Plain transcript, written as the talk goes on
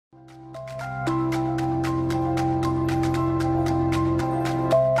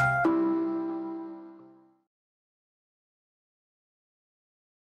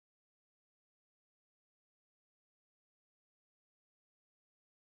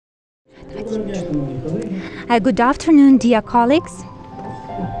Good afternoon, dear colleagues.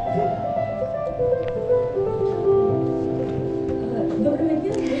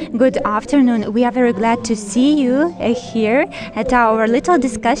 Good afternoon. We are very glad to see you here at our little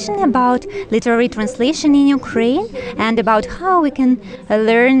discussion about literary translation in Ukraine and about how we can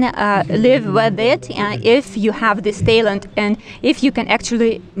learn, live with it if you have this talent and if you can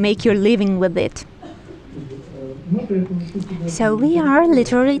actually make your living with it. So we are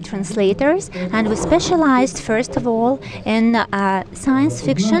literary translators, and we specialized first of all in science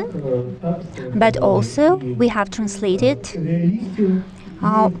fiction, but also we have translated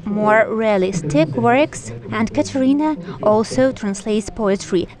more realistic works, and Kateryna also translates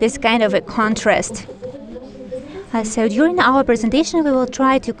poetry. This kind of a contrast. So during our presentation we will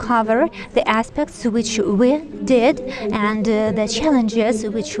try to cover the aspects which we did and the challenges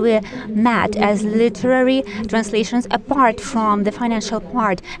which we met as literary translations apart from the financial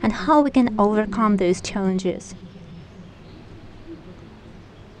part, and how we can overcome those challenges.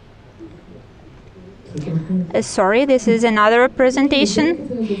 Sorry, this is another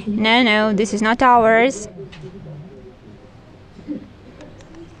presentation? No, this is not ours.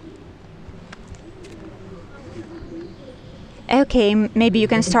 Okay, maybe you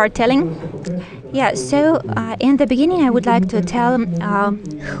can start telling. Yeah, so in the beginning I would like to tell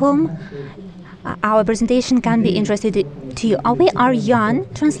whom our presentation can be interested to you. We are young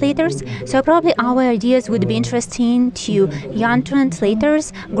translators, so probably our ideas would be interesting to young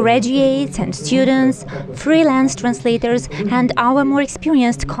translators, graduates and students, freelance translators, and our more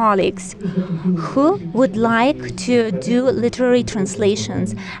experienced colleagues who would like to do literary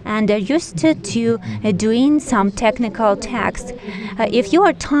translations and are used to doing some technical text. If you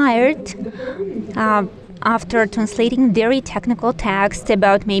are tired after translating very technical text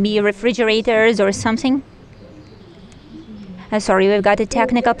about maybe refrigerators or something. Sorry, we've got a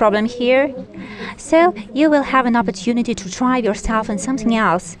technical problem here. So you will have an opportunity to try yourself in something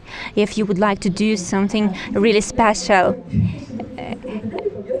else if you would like to do something really special.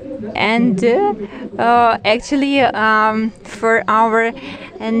 And actually, for our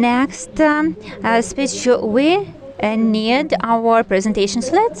next speech, we need our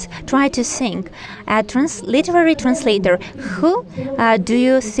presentations. Let's try to think. Literary translator, who do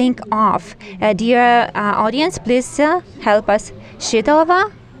you think of? Dear audience, please help us.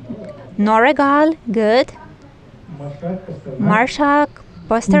 Shitova, Noregal, good. Marshak,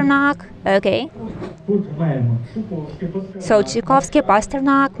 Pasternak, okay. So Tchaikovsky,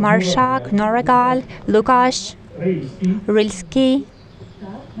 Pasternak, Marshak, Noregal, Lukács, Rilsky.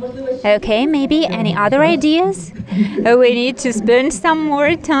 Okay, maybe any other ideas? We need to spend some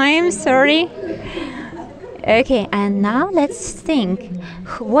more time, sorry. Okay, and now let's think.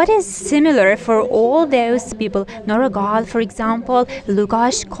 What is similar for all those people? Noregal, for example,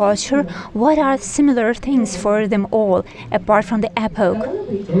 Lukács, Kocher, what are similar things for them all, apart from the epoch?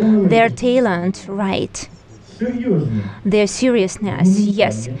 Their talent, right. Their seriousness,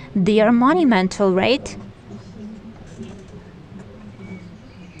 yes. They are monumental, right?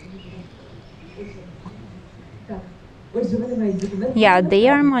 Yeah, they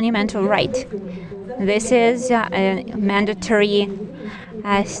are monumental, right. This is a mandatory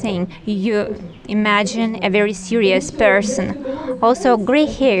thing. You imagine a very serious person, also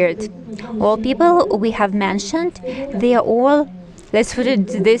gray-haired. All people we have mentioned, they are all, let's put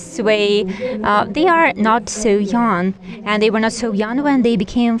it this way, they are not so young, and they were not so young when they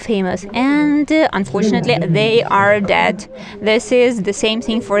became famous, and unfortunately they are dead. This is the same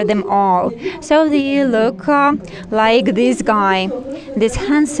thing for them all. So they look like this guy, this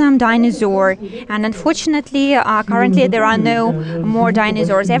handsome dinosaur, and unfortunately currently there are no more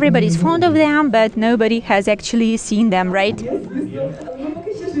dinosaurs. Everybody's fond of them, but nobody has actually seen them, right?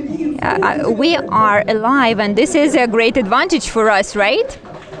 We are alive, and this is a great advantage for us, right?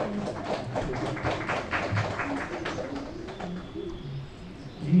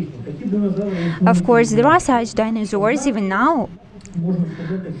 Of course, there are such dinosaurs even now.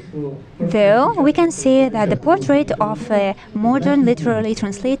 Though we can say that the portrait of a modern literary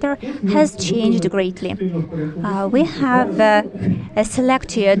translator has changed greatly. We have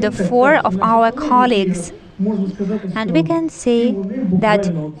selected 4 of our colleagues, and we can say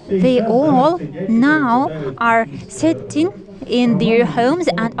that they all now are sitting in their homes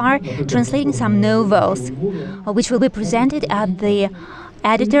and are translating some novels, which will be presented at the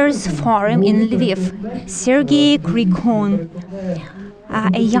Editors Forum in Lviv. Sergei Krikun,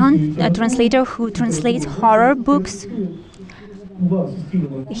 a young translator who translates horror books.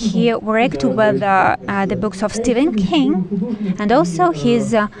 He worked with the books of Stephen King, and also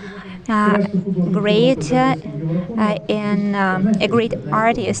he's a great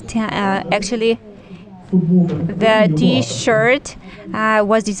artist. Actually, the T-shirt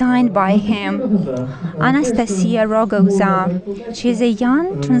was designed by him. Anastasia Rogoza. She's a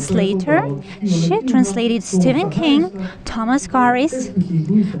young translator. She translated Stephen King, Thomas Harris,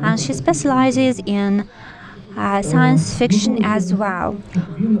 and she specializes in science fiction as well.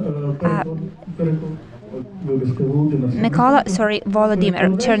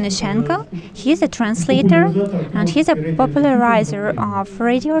 Volodymyr Chernyshenko. He's a translator and he's a popularizer of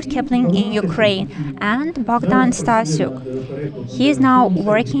Rudyard Kipling in Ukraine, and Bogdan Stasyuk. He is now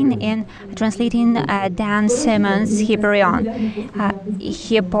working in translating Dan Simmons' Hyperion.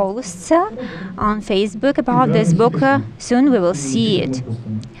 He posts on Facebook about this book. Soon we will see it.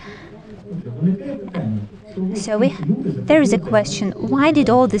 So there is a question, why did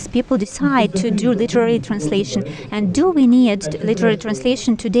all these people decide to do literary translation, and do we need literary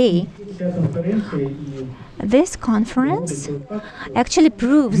translation today? This conference actually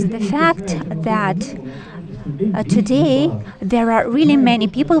proves the fact that today there are really many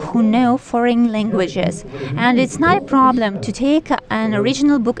people who know foreign languages, and it's not a problem to take an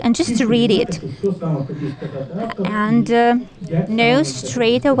original book and just to read it and know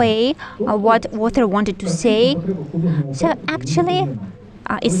straight away what author wanted to say. So actually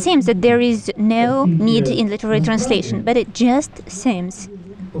it seems that there is no need in literary translation, but it just seems.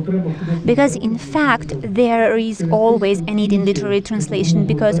 Because in fact there is always a need in literary translation,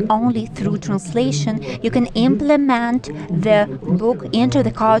 because only through translation you can implement the book into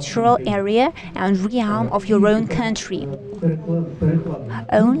the cultural area and realm of your own country.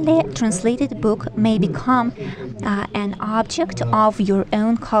 Only a translated book may become an object of your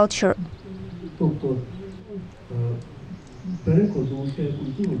own culture.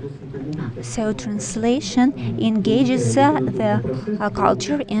 So translation engages the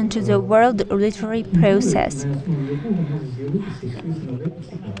culture into the world literary process,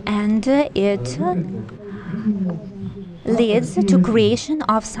 and it leads to creation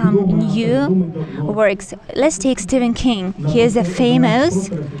of some new works. Let's take Stephen King. He is a famous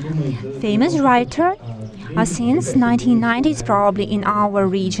writer. Since 1990s, probably in our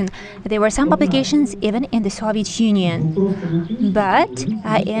region. There were some publications even in the Soviet Union. But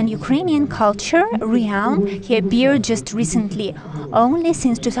in Ukrainian culture realm, he appeared just recently, only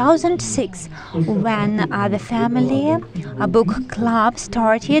since 2006, when the family book club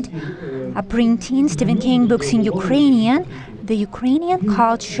started printing Stephen King books in Ukrainian. The Ukrainian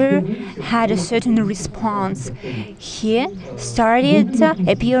culture had a certain response. He started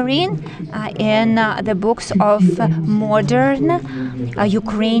appearing in the books of modern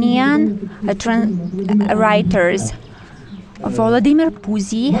Ukrainian writers. Volodymyr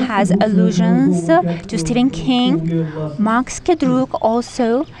Puzy has allusions to Stephen King. Max Kedruk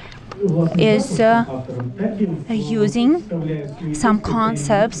also is using some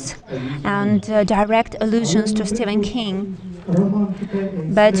concepts and direct allusions to Stephen King.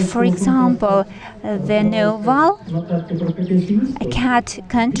 But for example, the novel A Cat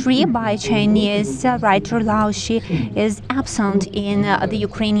Country by Chinese writer Lao Shi is absent in the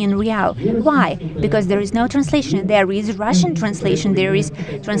Ukrainian real. Why? Because there is no translation. There is Russian translation, there is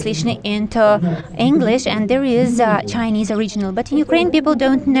translation into English, and there is Chinese original. But in Ukraine, people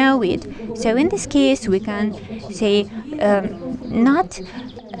don't know it. So in this case, we can say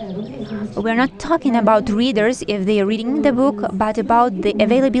we're not talking about readers if they are reading the book, but about the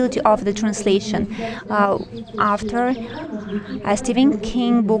availability of the translation. After Stephen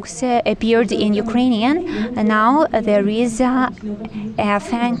King books appeared in Ukrainian, now there is a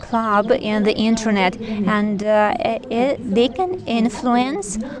fan club in the internet, and they can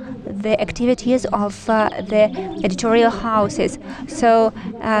influence the activities of the editorial houses. So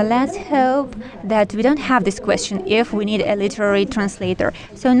let's hope that we don't have this question if we need a literary translator.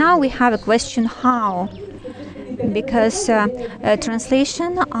 So now we have a question, how? Because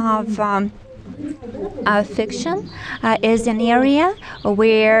translation of fiction is an area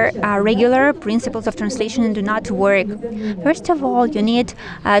where regular principles of translation do not work. First of all, you need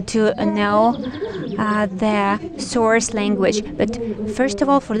to know the source language. But first of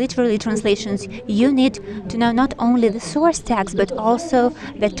all, for literary translations, you need to know not only the source text, but also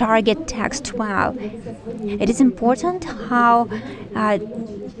the target text well. It is important how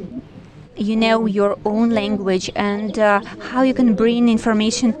you know your own language and how you can bring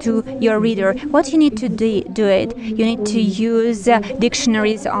information to your reader. What you need to do it. You need to use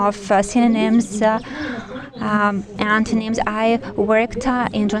dictionaries of synonyms antonyms. I worked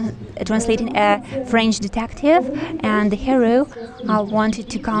in translating a French detective, and the hero wanted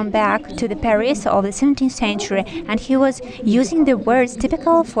to come back to the Paris of the 17th century, and he was using the words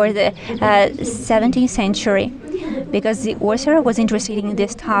typical for the 17th century, because the author was interested in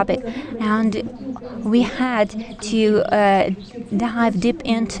this topic, and we had to dive deep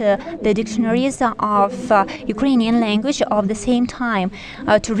into the dictionaries of Ukrainian language of the same time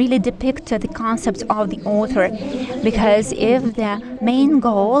to really depict the concepts of the author. Because if the main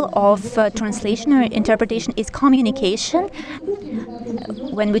goal of translation or interpretation is communication,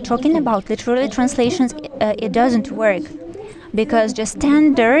 when we're talking about literary translations, it doesn't work. Because just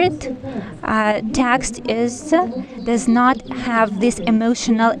standard text does not have this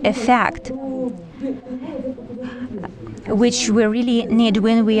emotional effect, which we really need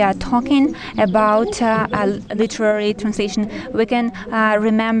when we are talking about literary translation. We can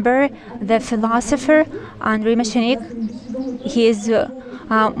remember the philosopher Hrytsaichuk. He is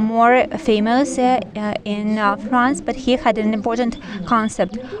more famous in France, but he had an important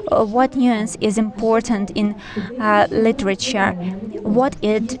concept. What nuance is important in literature? What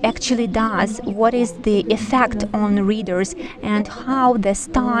it actually does? What is the effect on readers? And how the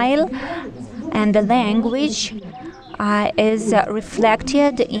style and the language is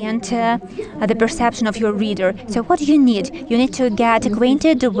reflected into the perception of your reader. So what do you need? You need to get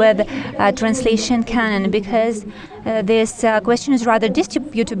acquainted with translation canon, because this question is rather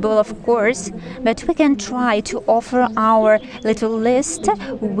disputable, of course, but we can try to offer our little list,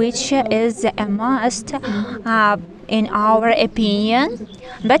 which is a must in our opinion.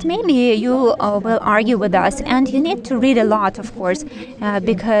 But maybe you will argue with us, and you need to read a lot, of course,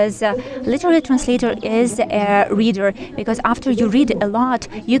 because literary translator is a reader, because after you read a lot,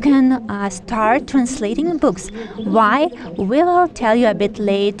 you can start translating books. Why? We will tell you a bit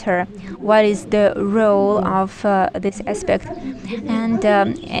later what is the role of this aspect. And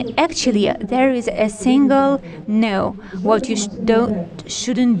actually, there is a single no, what you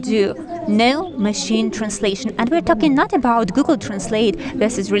shouldn't do. No machine translation. And we're talking not about Google Translate,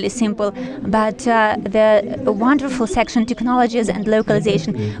 this is really simple, but the wonderful section technologies and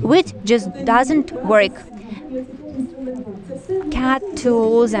localization, which just doesn't work. Cat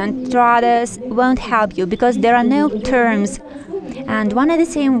tools and tradas won't help you, because there are no terms, and one and the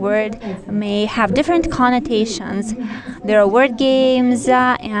same word may have different connotations. There are word games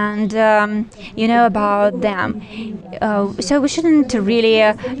and you know about them. So we shouldn't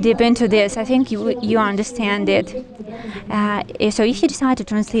really dip into this. I think you understand it. So if you decide to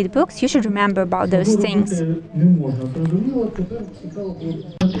translate books, you should remember about those things.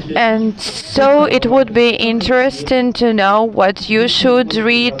 And so it would be interesting to know what you should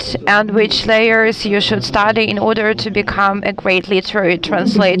read and which layers you should study in order to become a great literary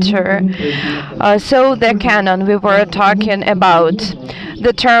translator. So the canon we were talking about.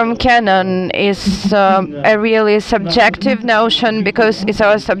 The term canon is a really subjective notion, because it's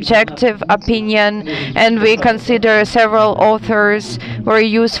our subjective opinion, and we consider several authors very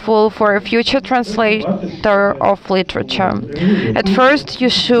useful for a future translator of literature. At first, you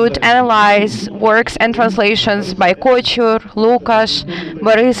should analyze works and translations by Kochur, Lukács,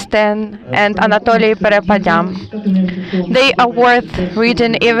 Boristen, and Anatoliy. They are worth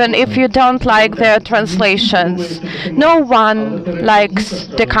reading even if you don't like their translations. No one likes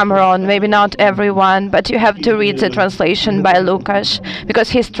Decameron, maybe not everyone, but you have to read the translation by Lukács, because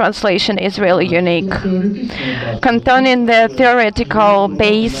his translation is really unique. Concerning the theoretical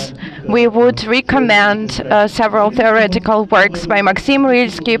base, we would recommend several theoretical works by Maxim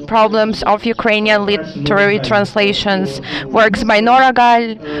Rylsky, Problems of Ukrainian Literary Translations, works by Nora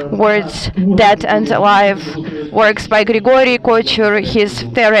Gal, Words Dead and Alive, works by Grigory Kochur, his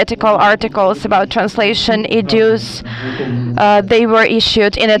theoretical articles about translation Idioms. They were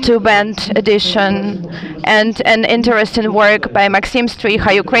issued in a two-band edition, and an interesting work by Maxim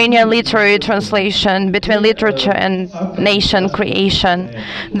Striha, Ukrainian Literary Translation Between Literature and Nation Creation.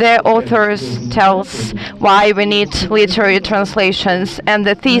 Their authors tells why we need literary translations, and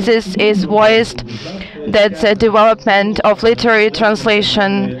the thesis is voiced that the development of literary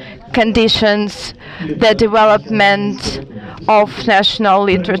translation conditions the development of national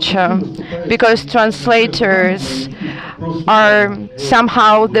literature, because translators are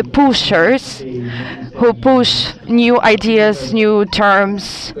somehow the pushers who push new ideas, new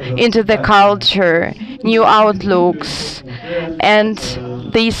terms into the culture, new outlooks, and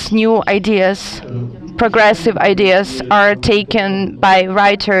these new ideas, progressive ideas, are taken by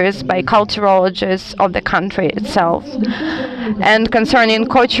writers, by culturologists of the country itself. And concerning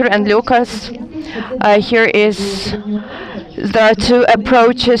Kochur and Lukács, here is there are two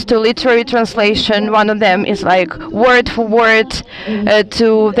approaches to literary translation. One of them is like word for word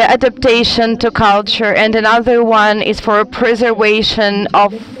to the adaptation to culture, and another one is for preservation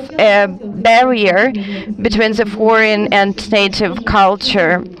of a barrier between the foreign and native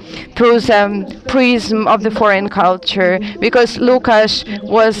culture through the prism of the foreign culture, because Lukács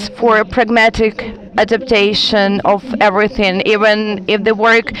was for a pragmatic adaptation of everything. Even if the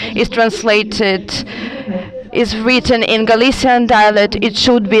work is translated, is written in Galician dialect, it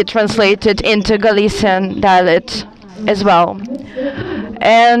should be translated into Galician dialect as well.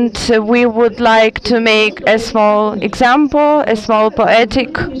 And we would like to make a small example, a small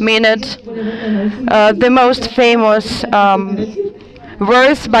poetic minute. The most famous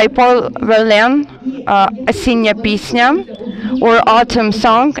verse by Paul Verlaine, "Осіння пісня," or Autumn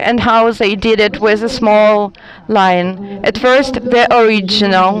Song, and how they did it with a small line. At first, the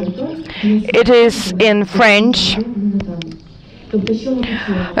original. It is in French.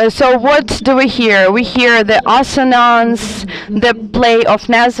 So what do we hear? We hear the assonance, the play of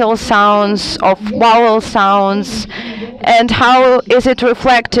nasal sounds, of vowel sounds, and how is it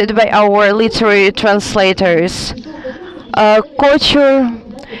reflected by our literary translators? Kocher,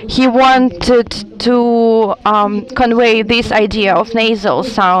 he wanted to convey this idea of nasal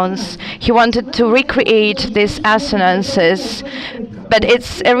sounds. He wanted to recreate these assonances, but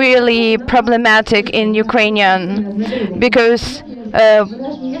it's really problematic in Ukrainian because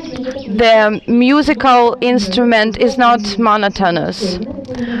the musical instrument is not monotonous.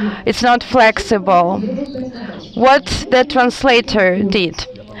 It's not flexible. What the translator did,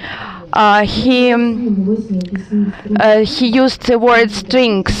 he used the word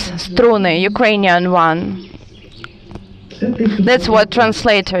strings, struny, Ukrainian one. That's what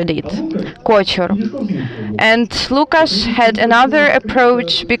translator did, Kocher. And Lukács had another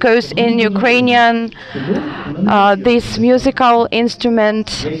approach, because in Ukrainian this musical instrument,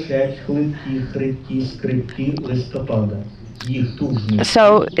 so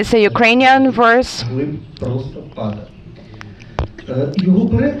it's a Ukrainian verse.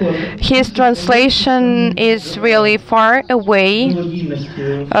 His translation is really far away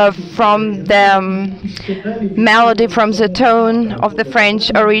from the melody, from the tone of the French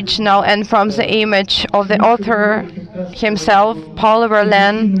original, and from the image of the author himself, Paul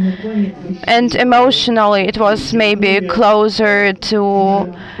Verlaine. And emotionally, it was maybe closer to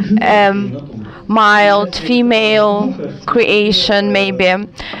mild female creation, maybe.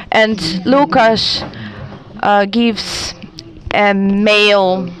 And Lukács gives a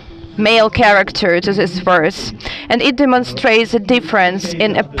male character to this verse, and it demonstrates a difference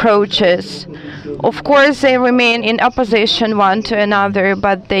in approaches. Of course, they remain in opposition one to another,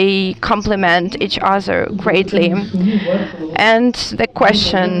 but they complement each other greatly. And the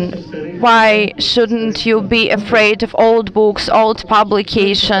question, why shouldn't you be afraid of old books, old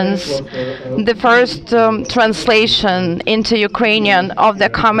publications? The first translation into Ukrainian of the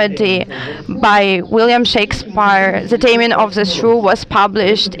comedy by William Shakespeare, The Taming of the Shrew, was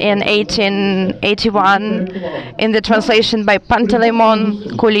published in 1881 in the translation by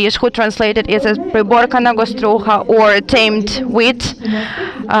Panteleimon Kulish, who translated it as Priborka na Gostrucha, or Tamed Wit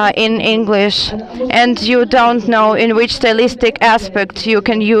in English. And you don't know in which stylistic aspect you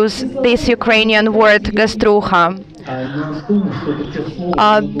can use this Ukrainian word Gostrucha.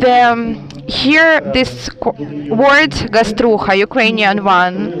 Here, this word Gostrucha, Ukrainian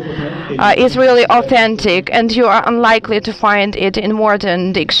one, is really authentic, and you are unlikely to find it in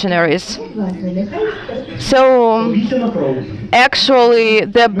modern dictionaries. So, actually,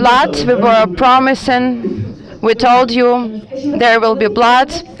 the blood we were promising, we told you there will be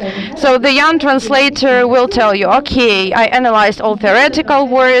blood. So the young translator will tell you, okay, I analyzed all theoretical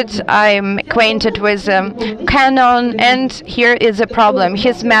words, I'm acquainted with canon, and here is a problem.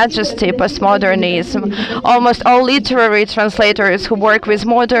 His Majesty, postmodernism. Almost all literary translators who work with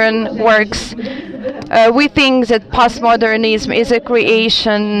modern works, we think that postmodernism is a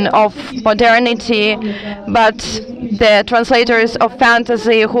creation of modernity, but the translators of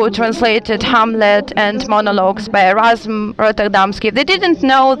fantasy who translated Hamlet and monologues by Erasm Rotterdamski, they didn't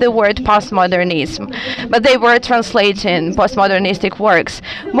know the word postmodernism, but they were translating postmodernistic works.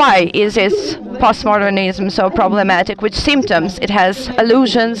 Why is this postmodernism so problematic? Which symptoms? It has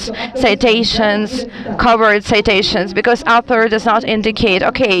allusions, citations, covered citations, because author does not indicate,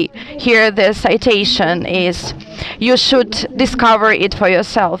 okay, here the citation is. You should discover it for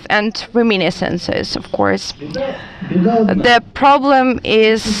yourself, and reminiscences, of course. The problem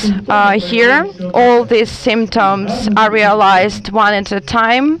is here, all these symptoms are realized one at a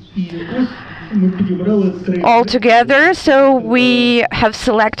time, all together. So we have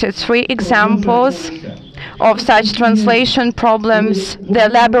selected 3 examples of such translation problems, the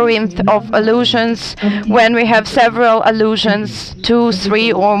labyrinth of allusions, when we have several allusions, 2,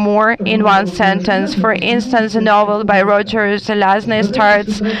 3 or more in one sentence. For instance, a novel by Roger Zelazny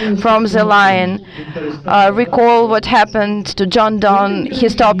starts from the line, recall what happened to John Donne, he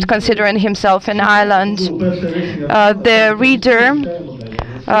stopped considering himself an island. The reader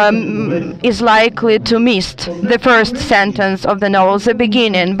is likely to miss the first sentence of the novel, the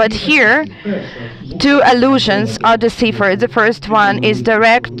beginning. But here, 2 allusions are deciphered. The first one is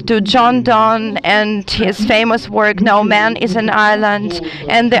direct to John Donne and his famous work, No Man is an Island,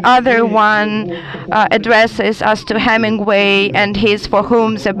 and the other one addresses us to Hemingway and his For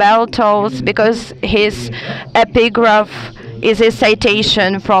Whom the Bell Tolls, because his epigraph is a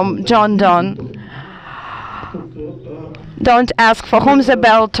citation from John Donne. Don't ask for whom the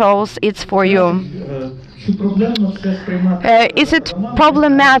bell tolls, it's for you. Is it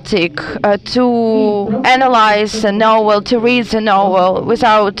problematic to analyze a novel, to read the novel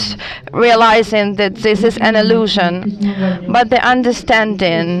without realizing that this is an allusion? But the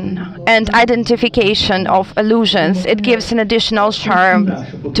understanding and identification of allusions, it gives an additional charm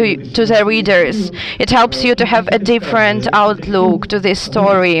to the readers. It helps you to have a different outlook to this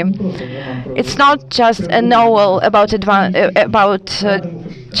story. It's not just a novel about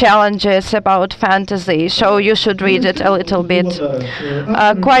challenges, about fantasy, so you should read it a little bit.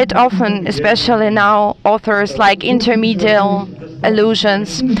 Quite often, especially now, authors like intermediary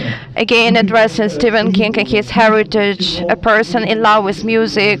allusions, again addressing Stephen King and his heritage, a person in love with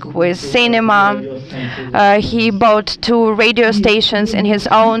music, with cinema. He bought 2 radio stations in his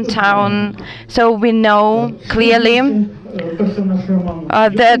own town, so we know clearly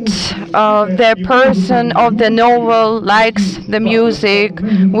that the person of the novel likes the music,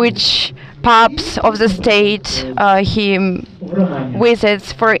 which pubs of the state he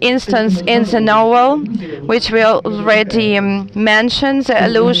visits. For instance, in the novel, which we already mentioned, the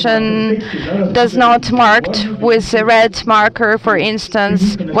allusion does not marked with a red marker, for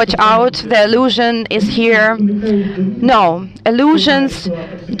instance, watch out, the allusion is here. No, allusions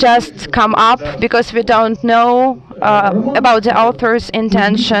just come up because we don't know about the author's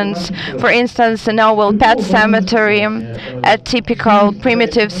intentions. For instance, the novel Pet Cemetery, a typical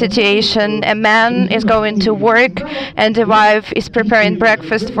primitive situation. A man is going to work and the wife is preparing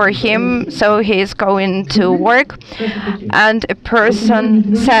breakfast for him, so he is going to work, and a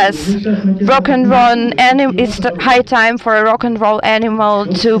person says, it's high time for a rock and roll animal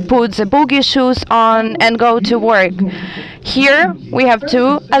to put the boogie shoes on and go to work. Here we have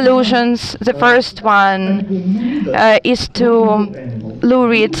 2 allusions. The first one is to Lou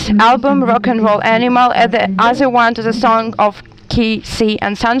Reed's album Rock and Roll Animal, and the other one to the song of Key, Sea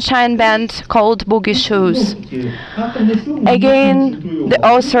and Sunshine Band called Boogie Shoes. Again, the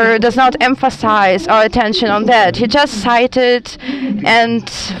author does not emphasize our attention on that. He just cited and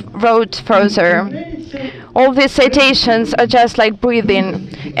wrote further. All these citations are just like breathing.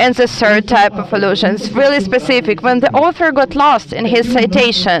 And the third type of allusions, really specific. When the author got lost in his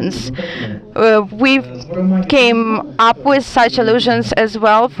citations, we came up with such allusions as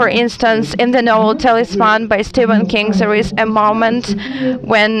well. For instance, in the novel Talisman by Stephen King, there is a moment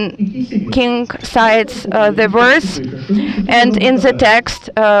when King cites the verse, and in the text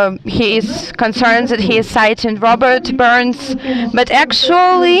he is concerned that he is citing Robert Burns, but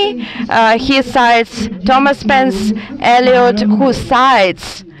actually he cites Thomas Spence Eliot, who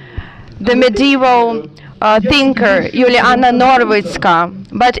cites the medieval thinker Juliana Norwicka,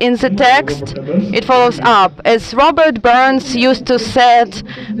 but in the text it follows up as Robert Burns used to said,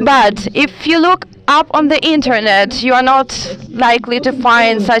 but if you look up on the internet you are not likely to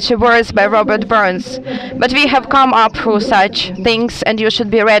find such a verse by Robert Burns, but we have come up through such things and you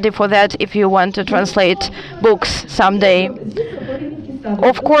should be ready for that if you want to translate books someday.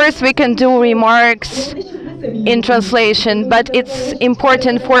 Of course we can do remarks in translation, but it's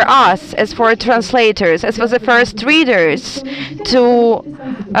important for us as for translators, as for the first readers, to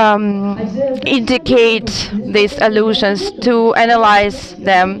indicate these allusions, to analyze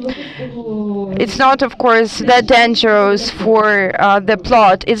them. It's not, of course, that dangerous for the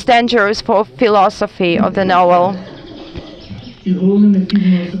plot, it's dangerous for philosophy of the novel.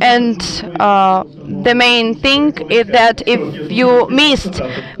 And the main thing is that if you miss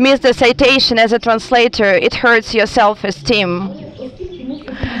the citation as a translator, it hurts your self-esteem.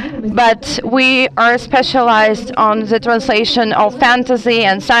 But we are specialized on the translation of fantasy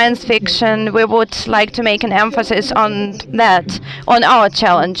and science fiction. We would like to make an emphasis on that, on our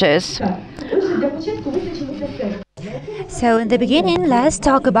challenges. So in the beginning, let's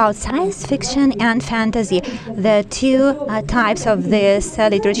talk about science fiction and fantasy, the two types of this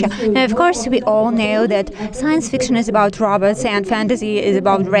literature. Now, of course, we all know that science fiction is about robots and fantasy is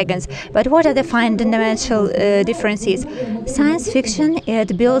about dragons. But what are the fundamental differences? Science fiction,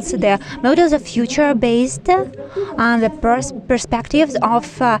 it builds the models of future based on the perspectives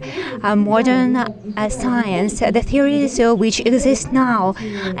of modern science, the theories which exist now.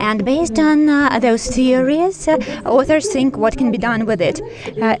 And based on those theories, authors think what can be done with it.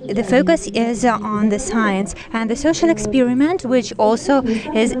 The focus is on the science and the social experiment, which also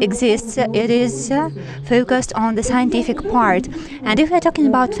exists. It is focused on the scientific part. And if we're talking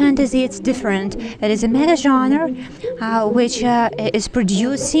about fantasy, it's different. It is a mega genre which is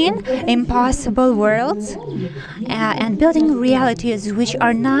producing impossible worlds and building realities which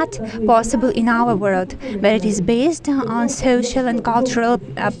are not possible in our world, but it is based on social and cultural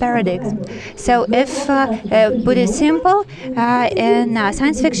paradigms. So if put it simple, in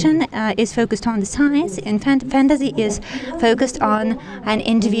science fiction is focused on the science, and fantasy is focused on an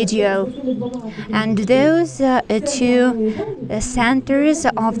individual. And those two centers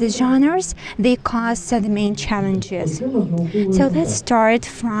of the genres, they cause the main challenges. So let's start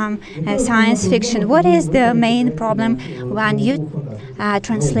from science fiction. What is the main problem when you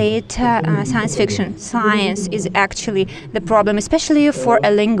translate science fiction? Science is actually the problem, especially for a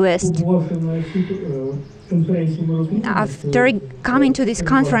linguist. After coming to this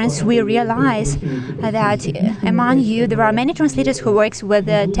conference, we realize that among you there are many translators who works with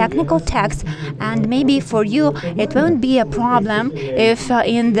the technical text, and maybe for you it won't be a problem if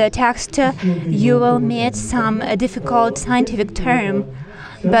in the text you will meet some difficult scientific term.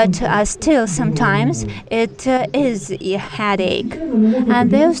 But still, sometimes it is a headache. And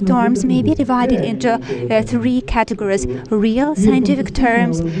those terms may be divided into three categories: real scientific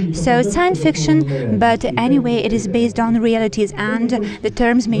terms. So science fiction, but anyway, it is based on realities, and the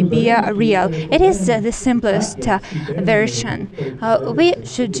terms may be real. It is the simplest version. We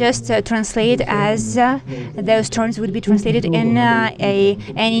should just translate as those terms would be translated in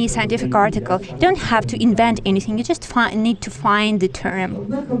any scientific article. You don't have to invent anything. You just need to find the term.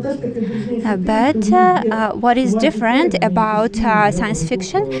 But what is different about science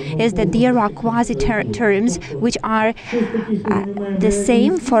fiction is that there are quasi-terms which are the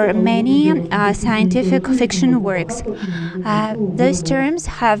same for many scientific fiction works. Those terms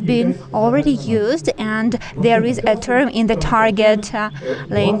have been already used, and there is a term in the target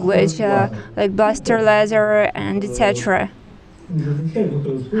language, like blaster laser and etc.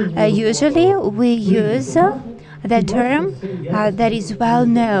 Usually we use the term that is well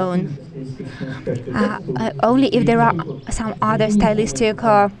known. Only if there are some other stylistic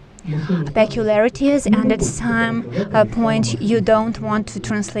peculiarities, and at some point you don't want to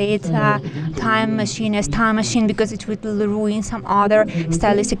translate time machine as time machine because it would ruin some other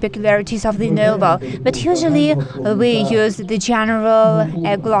stylistic peculiarities of the novel. But usually we use the general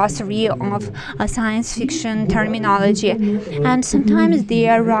glossary of science fiction terminology, and sometimes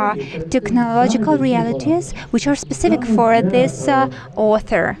there are technological realities which are specific for this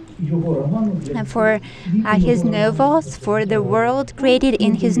author, for his novels, for the world created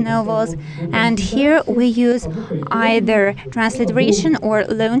in his novels. And here we use either transliteration or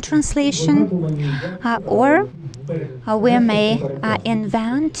loan translation, or we may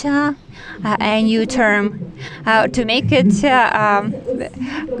invent a new term to make it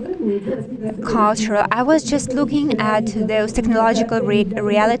cultural. I was just looking at those technological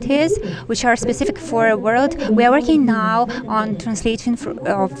realities which are specific for a world. We are working now on translation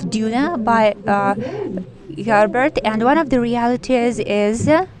of Duna by Herbert, and one of the realities is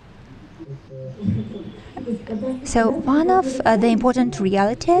one of the important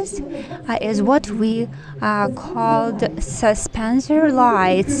realities is what we called suspensor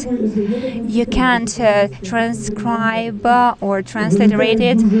lights. You can't transcribe or transliterate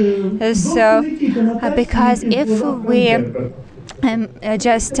it, so because if we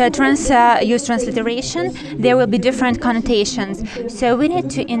just use transliteration, there will be different connotations. So we need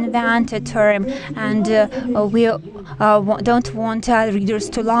to invent a term, and we don't want readers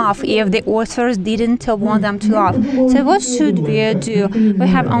to laugh if the authors didn't want them to laugh. So what should we do? We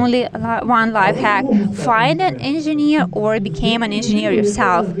have only one life hack: find an engineer or become an engineer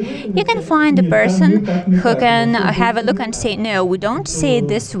yourself. You can find a person who can have a look and say, no, we don't say it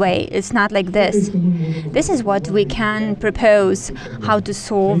this way, it's not like this. This is what we can propose, how to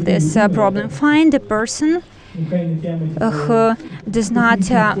solve this problem. Find a person who does not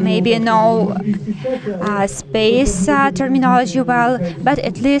maybe know space terminology well, but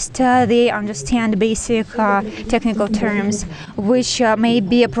at least they understand basic technical terms, which may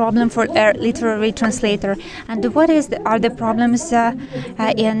be a problem for a literary translator. And what are the problems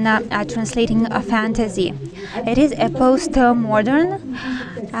in translating a fantasy? It is a postmodern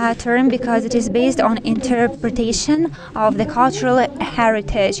term because it is based on interpretation of the cultural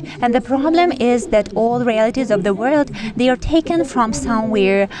heritage. And the problem is that all realities of the world, they are taken from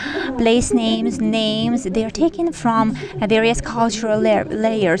somewhere. Place names, they are taken from various cultural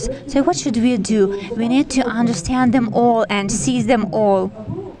layers. So what should we do? We need to understand them all and seize them all.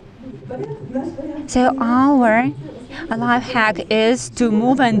 So our life hack is to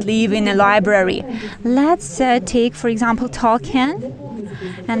move and live in a library. Let's take, for example, Tolkien.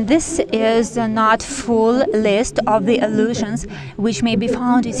 And this is not full list of the allusions which may be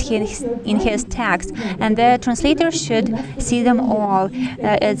found in his text, and the translator should see them all.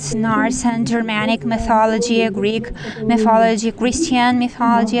 It's Norse and Germanic mythology, Greek mythology, Christian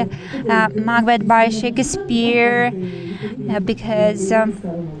mythology, Macbeth by Shakespeare, because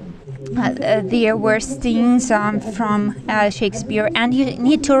there were things from Shakespeare, and you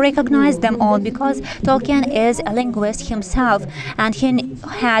need to recognize them all because Tolkien is a linguist himself, and he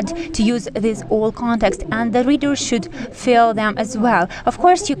had to use this all context, and the reader should feel them as well. Of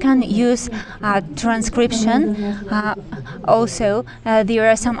course, you can use transcription. Also, there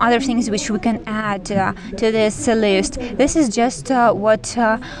are some other things which we can add to this list. This is just what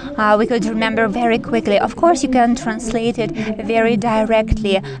we could remember very quickly. Of course, you can translate it very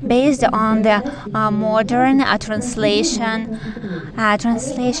directly based on the modern translation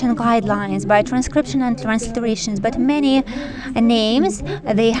guidelines by transcription and transliterations. But many names,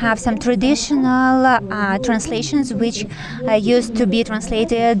 they have some traditional translations which used to be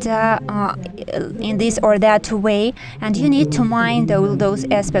translated in this or that way, and you need to mind all those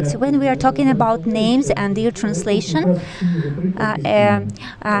aspects. When we are talking about names and their translation,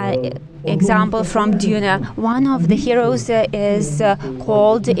 example from Dune, one of the heroes is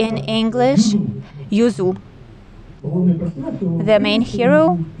called in English Yuzu. The main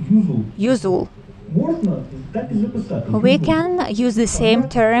hero, Yuzu. We can use the same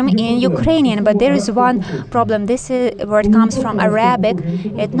term in Ukrainian, but there is one problem. This word comes from Arabic.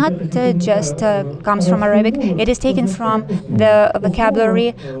 It not just comes from Arabic. It is taken from the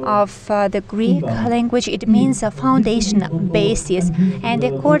vocabulary of the Greek language. It means a foundation, basis. And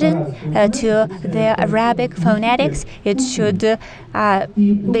according to the Arabic phonetics, it should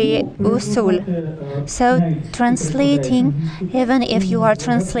be usul. So translating, even if you are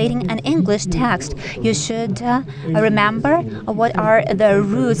translating an English text, you should remember what are the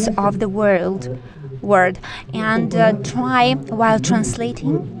roots of the word, and try, while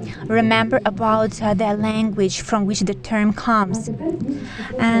translating, remember about the language from which the term comes.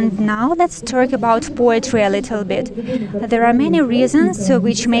 And now let's talk about poetry a little bit. There are many reasons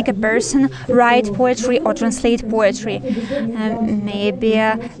which make a person write poetry or translate poetry. Maybe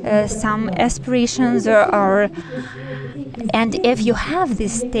some aspirations and if you have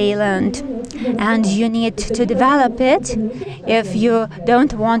this talent and you need to develop it, if you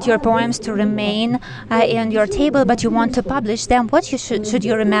don't want your poems to remain in your table but you want to publish them, what should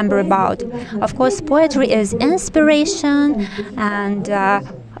you remember about? Of course, poetry is inspiration and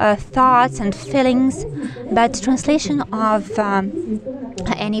thoughts and feelings, but translation of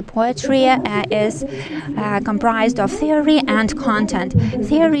any poetry is comprised of theory and content.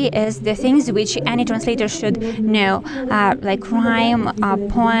 Theory is the things which any translator should know, like rhyme,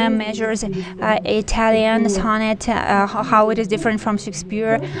 poem, measures, Italian sonnet, how it is different from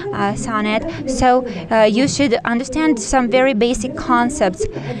Shakespeare sonnet. So you should understand some very basic concepts.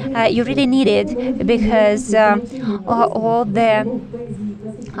 You really need it because all the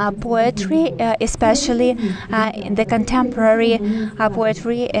poetry, especially the contemporary poetry,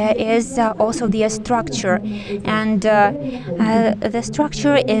 is also the structure, and the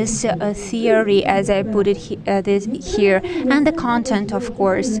structure is a theory, as I put it here, and the content, of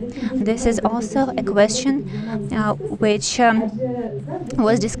course. This is also a question which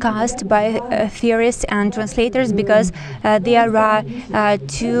was discussed by theorists and translators, because there are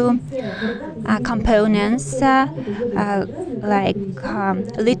two components, like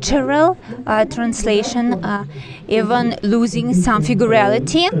literal translation, even losing some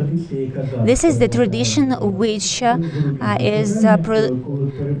figurality. This is the tradition which is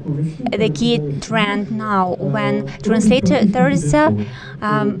the key trend now, when translators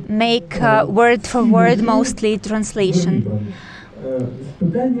make word for word mostly translation.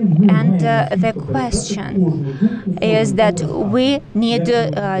 And the question is that we need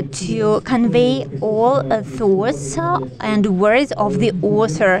to convey all thoughts and words of the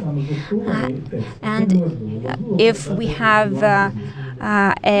author. And if we have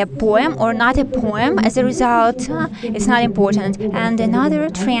a poem or not a poem, as a result, it's not important. And another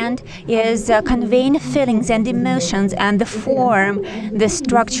trend is conveying feelings and emotions and the form, the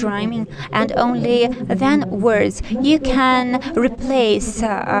structure, and only then words. You can replace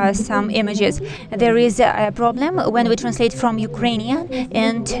some images. There is a problem when we translate from Ukrainian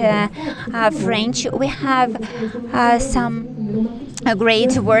into French. We have some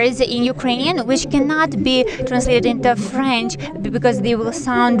great words in Ukrainian which cannot be translated into French because they will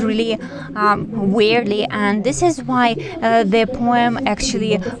sound really weirdly, and this is why the poem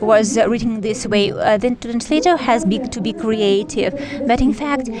actually was written this way. The translator has to be creative, but in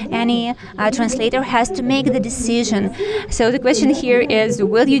fact any translator has to make the decision. So the question here is,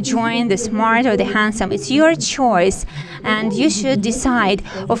 will you join the smart or the handsome? It's your choice and you should decide.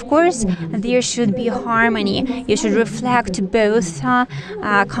 Of course, there should be harmony. You should reflect both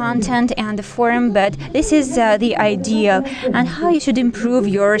content and the form, but this is the ideal. And how you should improve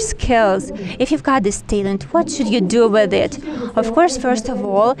your skills. If you've got this talent, what should you do with it? Of course, first of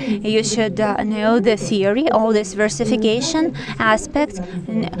all, you should know the theory, all this versification aspects,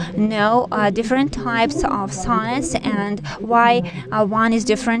 know different types of sonnets and why one is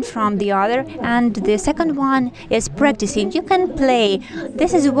different from the other. And the second one is practicing. You can play.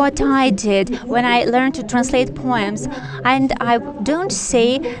 This is what I did when I learned to translate poems. And I don't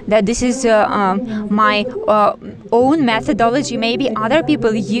say that this is my own methodology. Maybe other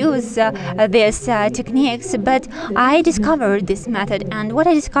people use these techniques, but I discovered this method, and what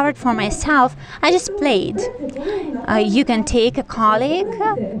I discovered for myself, I just played. You can take a colleague,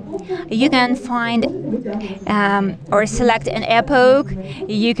 you can find or select an epoch,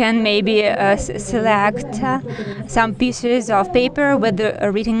 you can maybe select some pieces of paper with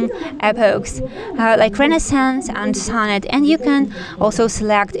the written epochs, like Renaissance and sonnet, and you can also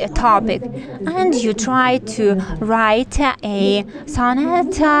select a topic, and you try to write a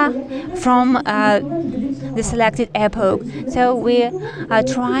sonnet from the selected epoch. So we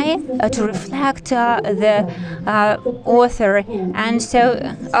try to reflect the author. And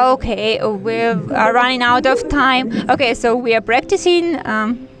so, okay, we're running out of time. Okay, so we are practicing.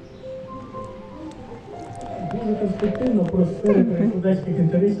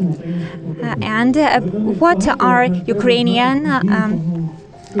 And what are Ukrainian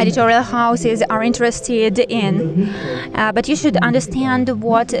editorial houses are interested in, but you should understand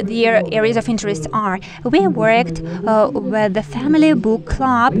what their areas of interest are. We worked with the Family Book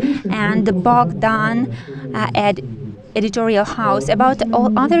Club and the Bogdan editorial house. About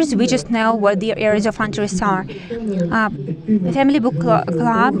all others, we just know what their areas of interest are. Family Book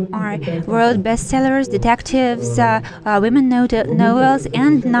Club are world bestsellers, detectives, women novels,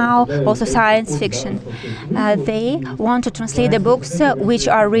 and now also science fiction. They want to translate the books which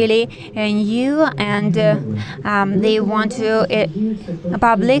are really new, and they want to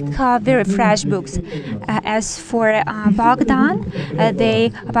publish very fresh books. As for Bogdan,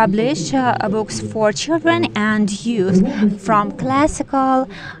 they publish books for children and youth, from classical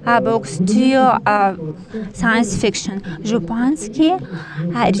books to science fiction. Żupański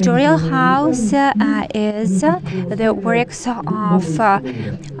editorial house is the works of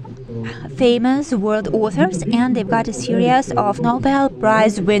famous world authors, and they've got a series of Nobel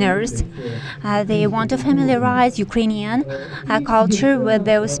Prize winners. They want to familiarize Ukrainian culture with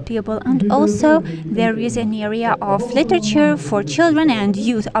those people, and also there is an area of literature for children and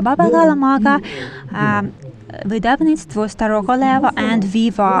youth. Баба Галамага, Видавництво Старого Лева, and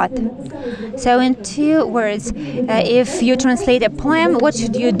Vivat. So in 2 words, if you translate a poem, what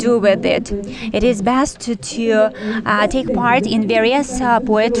should you do with it? It is best to take part in various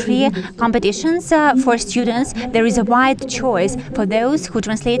poetry competitions for students. There is a wide choice. For those who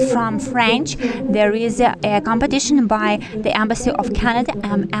translate from French, there is a competition by the Embassy of Canada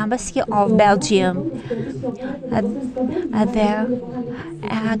and Embassy of Belgium.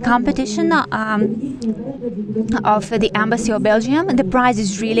 The competition of the Embassy of Belgium, the prize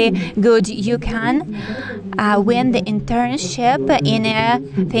is really good. You can win the internship in a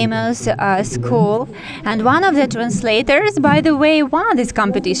famous school, and one of the translators, by the way, won this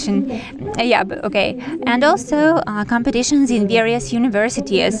competition. And also competitions in various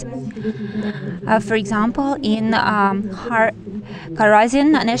universities. For example, in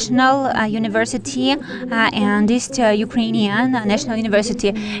Karazin National University and East Ukrainian National University.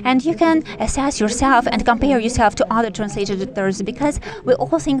 And you can assess yourself and compare yourself to other translators, because we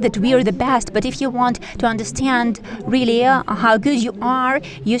all think that we are the best. But if you want to understand really how good you are,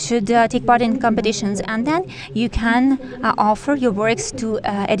 you should take part in competitions, and then you can offer your works to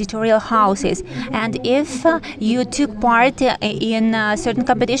editorial houses. And if you took part in certain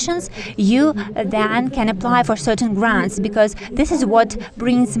competitions, you then can apply for certain grants, because this is what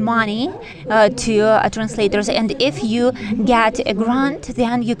brings money to translators. And if you get a grant,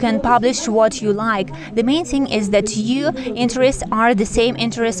 then you can publish what you like. The main thing is that your interests are the same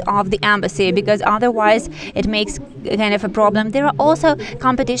interests of the embassy, because otherwise it makes kind of a problem. There are also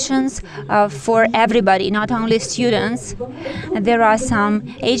competitions for everybody, not only students. There are some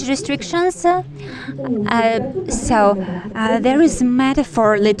age restrictions. So there is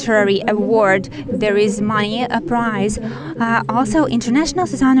Metaphor Literary Award. There is money, a prize. Also, International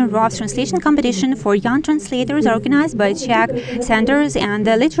Susanna Roth Translation Competition for Young Translators, organized by Czech Centers and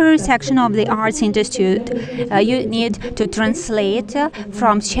the Literary Section of the Arts Institute. You need to translate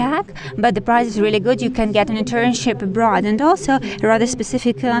from Czech, but the prize is really good. You can get an internship abroad. And also a rather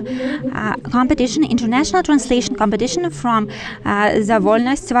specific competition, international translation competition from Za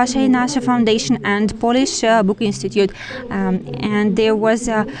Wolność Wasza i Nasza Foundation and Polish Book Institute. And there was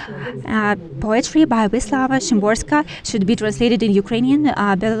poetry by Wisława Szymborska, should be translated in Ukrainian,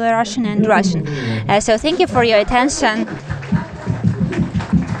 Belarusian and Russian. So thank you for your attention.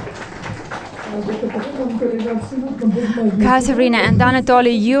 Kateryna and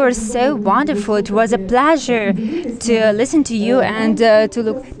Anatoliy, you are so wonderful. It was a pleasure to listen to you and to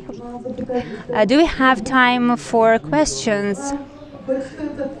look. Do we have time for questions?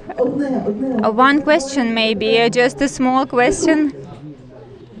 One question maybe, just a small question.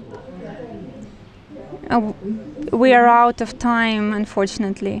 We are out of time,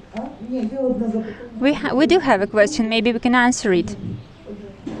 unfortunately. We do have a question, maybe we can answer it.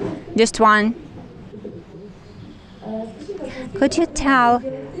 Just one. Could you tell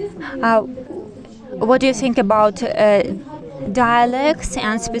what do you think about dialects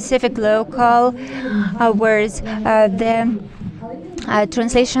and specific local words? The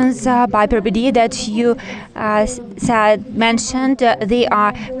translations by PRBD that you mentioned, they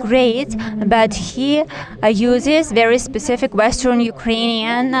are great, but he uses very specific Western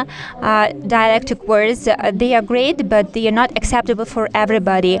Ukrainian dialectic words. They are great, but they are not acceptable for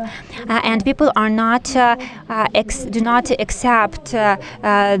everybody, and people are not do not accept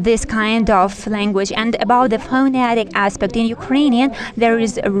this kind of language. And about the phonetic aspect, in Ukrainian there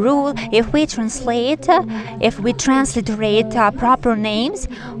is a rule: if we translate, if we transliterate proper names,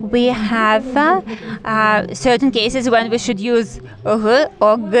 we have certain cases when we should use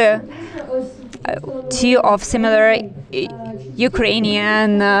or g, two of similar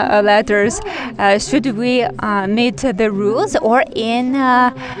Ukrainian letters. Should we meet the rules, or in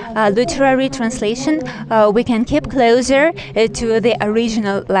literary translation we can keep closer to the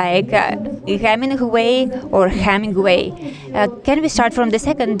original, like Hemingway or Hemingway? Can we start from the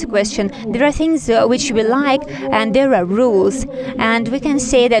second question? There are things which we like, and there are rules, and we can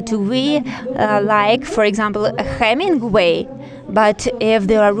say that we like, for example, Hemingway. But if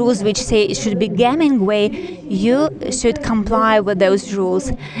there are rules which say it should be Hemingway, you should comply with those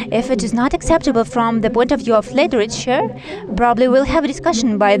rules. If it is not acceptable from the point of view of literature, probably we'll have a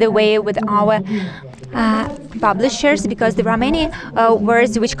discussion, by the way, with our publishers, because there are many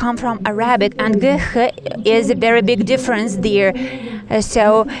words which come from Arabic, and gh is a very big difference there.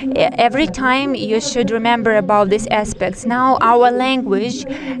 So every time you should remember about these aspects. Now our language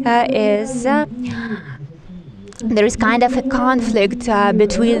is there is kind of a conflict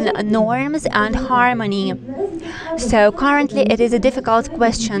between norms and harmony. So currently it is a difficult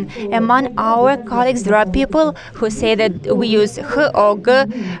question. Among our colleagues there are people who say that we use h or g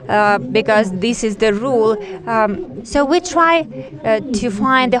because this is the rule. So we try to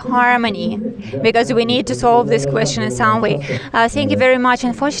find the harmony, because we need to solve this question in some way. Thank you very much.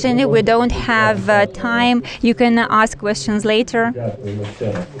 Unfortunately we don't have time. You can ask questions later.